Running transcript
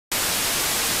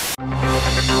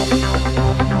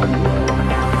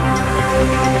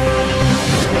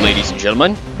Ladies and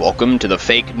gentlemen, welcome to the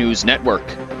Fake News Network.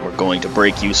 We're going to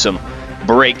break you some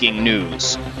breaking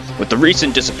news. With the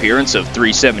recent disappearance of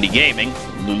 370 Gaming,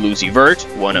 Lulu Vert,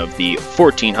 one of the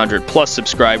 1,400 plus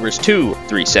subscribers to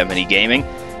 370 Gaming,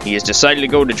 he has decided to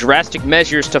go to drastic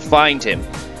measures to find him.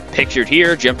 Pictured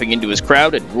here, jumping into his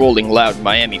crowd at Rolling Loud in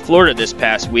Miami, Florida this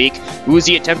past week,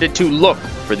 Uzi attempted to look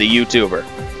for the YouTuber.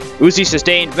 Uzi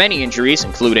sustained many injuries,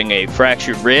 including a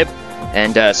fractured rib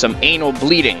and some anal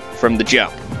bleeding from the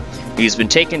jump. He's been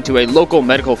taken to a local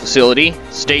medical facility.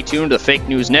 Stay tuned to the Fake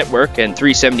News Network and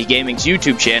 370 Gaming's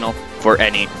YouTube channel for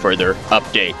any further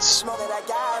updates.